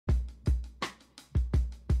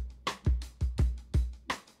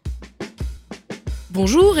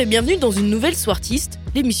Bonjour et bienvenue dans une nouvelle Soirtiste,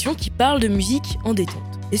 l'émission qui parle de musique en détente.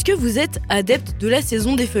 Est-ce que vous êtes adepte de la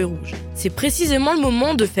saison des feuilles rouges ? C'est précisément le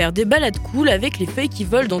moment de faire des balades cool avec les feuilles qui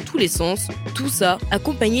volent dans tous les sens, tout ça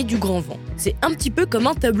accompagné du grand vent. C'est un petit peu comme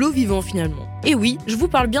un tableau vivant finalement. Et oui, je vous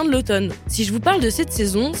parle bien de l'automne. Si je vous parle de cette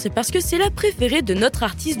saison, c'est parce que c'est la préférée de notre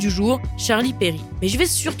artiste du jour, Charlie Perry. Mais je vais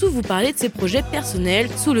surtout vous parler de ses projets personnels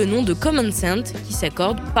sous le nom de Common Sense qui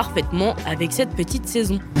s'accordent parfaitement avec cette petite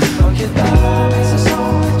saison.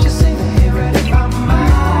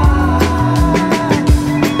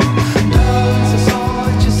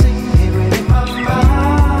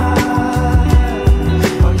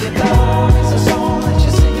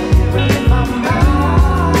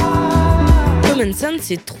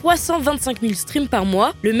 C'est 325 000 streams par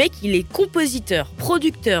mois. Le mec, il est compositeur,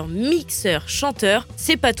 producteur, mixeur, chanteur,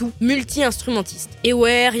 c'est pas tout, multi-instrumentiste. Et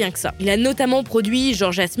ouais, rien que ça. Il a notamment produit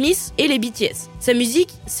Georgia Smith et les BTS. Sa musique,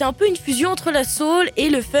 c'est un peu une fusion entre la soul et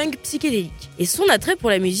le funk psychédélique. Et son attrait pour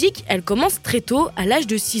la musique, elle commence très tôt, à l'âge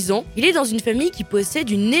de 6 ans. Il est dans une famille qui possède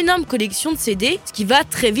une énorme collection de CD, ce qui va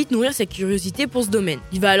très vite nourrir sa curiosité pour ce domaine.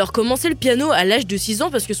 Il va alors commencer le piano à l'âge de 6 ans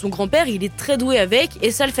parce que son grand-père, il est très doué avec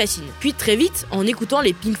et ça le fascine. Puis très vite, en écoutant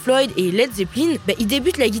les Pink Floyd et Led Zeppelin, il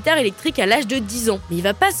débute la guitare électrique à l'âge de 10 ans. Mais il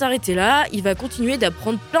va pas s'arrêter là, il va continuer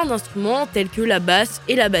d'apprendre plein d'instruments tels que la basse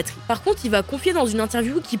et la batterie. Par contre, il va confier dans une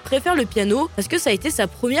interview qu'il préfère le piano parce que ça a été sa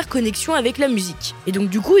première connexion avec la musique. Et donc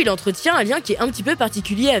du coup, il entretient un lien qui est un petit peu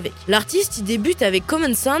particulier avec. L'artiste, il débute avec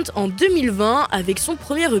Common Sense en 2020 avec son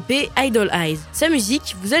premier EP Idle Eyes. Sa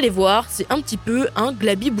musique, vous allez voir, c'est un petit peu un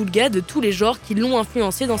glabi-boulga de tous les genres qui l'ont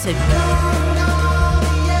influencé dans sa vie.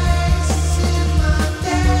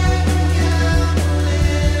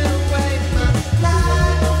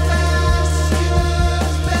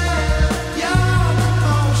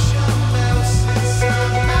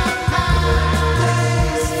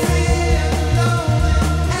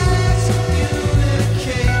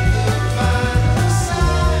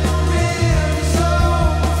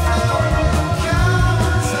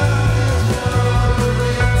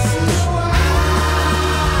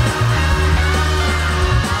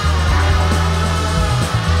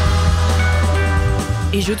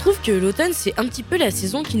 Et je trouve que l'automne, c'est un petit peu la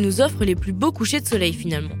saison qui nous offre les plus beaux couchers de soleil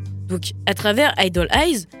finalement. Donc, à travers Idle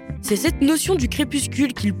Eyes, c'est cette notion du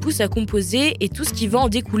crépuscule qui le pousse à composer et tout ce qui va en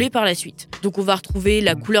découler par la suite. Donc on va retrouver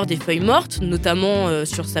la couleur des feuilles mortes, notamment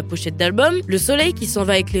sur sa pochette d'album, le soleil qui s'en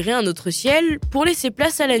va éclairer un autre ciel pour laisser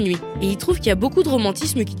place à la nuit. Et il trouve qu'il y a beaucoup de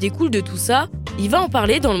romantisme qui découle de tout ça. Il va en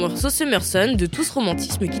parler dans le morceau Summer Sun de tout ce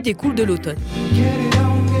romantisme qui découle de l'automne.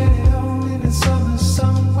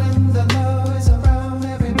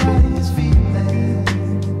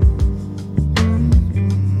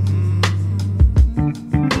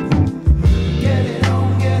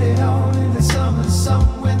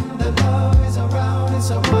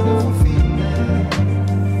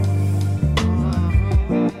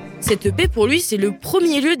 Cette EP pour lui, c'est le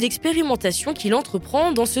premier lieu d'expérimentation qu'il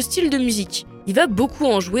entreprend dans ce style de musique. Il va beaucoup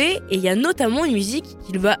en jouer et il y a notamment une musique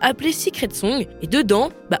qu'il va appeler Secret Song et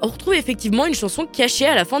dedans, on retrouve effectivement une chanson cachée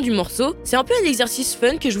à la fin du morceau. C'est un peu un exercice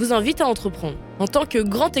fun que je vous invite à entreprendre. En tant que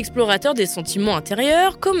grand explorateur des sentiments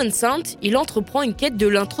intérieurs, Common Sense, il entreprend une quête de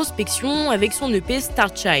l'introspection avec son EP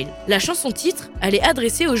Star Child. La chanson titre, elle est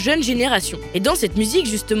adressée aux jeunes générations. Et dans cette musique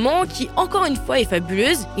justement, qui encore une fois est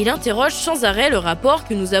fabuleuse, il interroge sans arrêt le rapport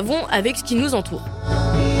que nous avons avec ce qui nous entoure.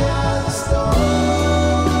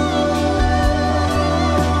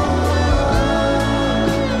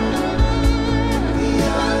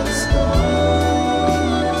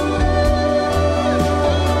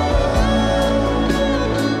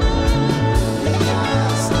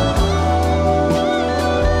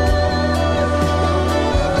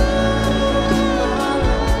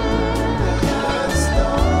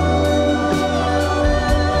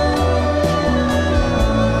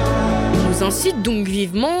 Incite donc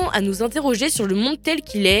vivement à nous interroger sur le monde tel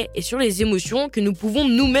qu'il est et sur les émotions que nous pouvons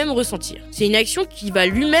nous-mêmes ressentir. C'est une action qu'il va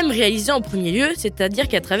lui-même réaliser en premier lieu, c'est-à-dire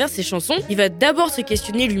qu'à travers ses chansons, il va d'abord se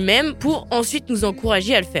questionner lui-même pour ensuite nous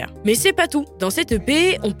encourager à le faire. Mais c'est pas tout. Dans cette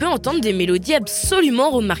EP, on peut entendre des mélodies absolument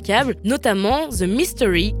remarquables, notamment The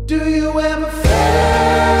Mystery. Do you ever feel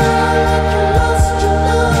like you lost your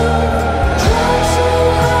love?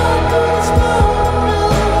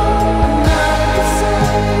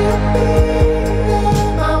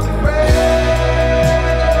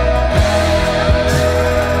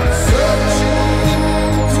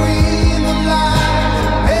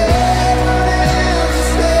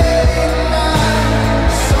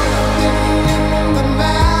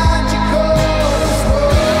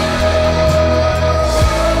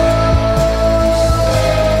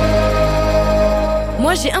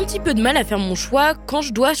 Moi, j'ai un petit peu de mal à faire mon choix quand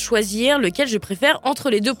je dois choisir lequel je préfère entre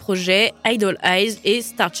les deux projets, Idle Eyes et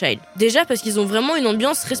Star Child. Déjà parce qu'ils ont vraiment une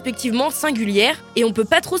ambiance respectivement singulière et on peut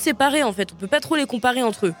pas trop séparer en fait, on peut pas trop les comparer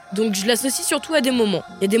entre eux. Donc je l'associe surtout à des moments.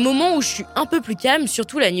 Il y a des moments où je suis un peu plus calme,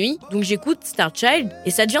 surtout la nuit, donc j'écoute Star Child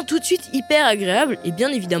et ça devient tout de suite hyper agréable et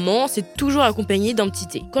bien évidemment, c'est toujours accompagné d'un petit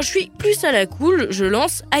thé. Quand je suis plus à la cool, je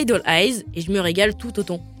lance Idle Eyes et je me régale tout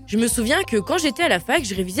autant. Je me souviens que quand j'étais à la fac,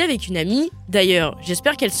 je révisais avec une amie. D'ailleurs,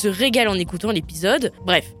 j'espère qu'elle se régale en écoutant l'épisode.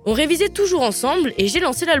 Bref, on révisait toujours ensemble et j'ai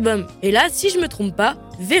lancé l'album. Et là, si je me trompe pas,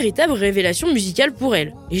 véritable révélation musicale pour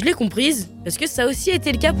elle. Et je l'ai comprise, parce que ça a aussi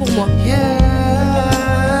été le cas pour moi.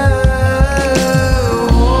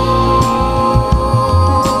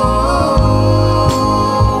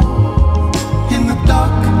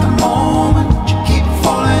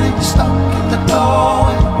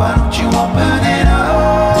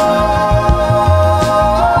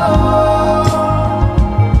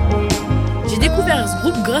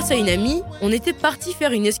 Grâce à une amie, on était parti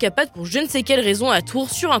faire une escapade pour je ne sais quelle raison à Tours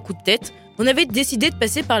sur un coup de tête. On avait décidé de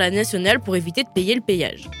passer par la nationale pour éviter de payer le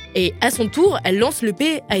péage. Et à son tour, elle lance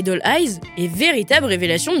l'EP Idle Eyes et véritable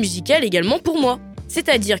révélation musicale également pour moi.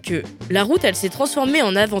 C'est-à-dire que la route, elle s'est transformée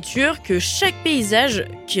en aventure, que chaque paysage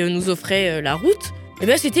que nous offrait la route,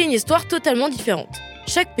 c'était une histoire totalement différente.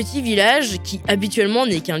 Chaque petit village, qui habituellement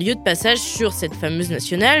n'est qu'un lieu de passage sur cette fameuse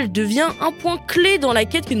nationale, devient un point clé dans la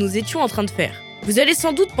quête que nous étions en train de faire. Vous allez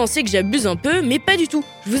sans doute penser que j'abuse un peu, mais pas du tout.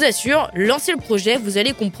 Je vous assure, lancez le projet, vous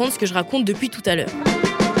allez comprendre ce que je raconte depuis tout à l'heure.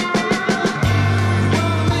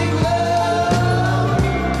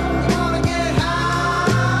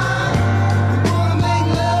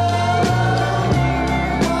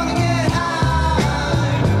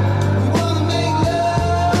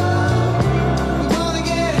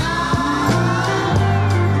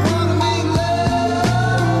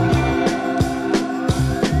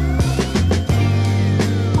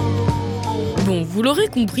 Vous l'aurez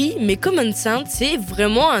compris, mais Common Saint, c'est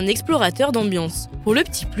vraiment un explorateur d'ambiance. Pour le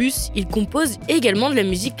petit plus, il compose également de la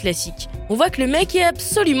musique classique. On voit que le mec est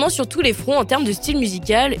absolument sur tous les fronts en termes de style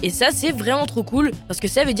musical, et ça c'est vraiment trop cool, parce que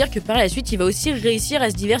ça veut dire que par la suite il va aussi réussir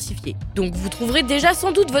à se diversifier. Donc vous trouverez déjà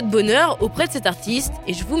sans doute votre bonheur auprès de cet artiste,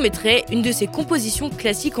 et je vous mettrai une de ses compositions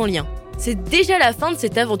classiques en lien. C'est déjà la fin de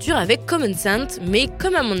cette aventure avec Common Saint, mais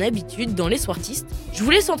comme à mon habitude dans les Swartistes, je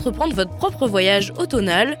vous laisse entreprendre votre propre voyage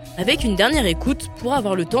automnal avec une dernière écoute pour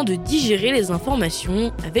avoir le temps de digérer les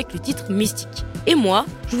informations avec le titre mystique. Et moi,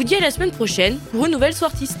 je vous dis à la semaine prochaine pour une nouvelle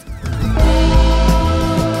Swartiste.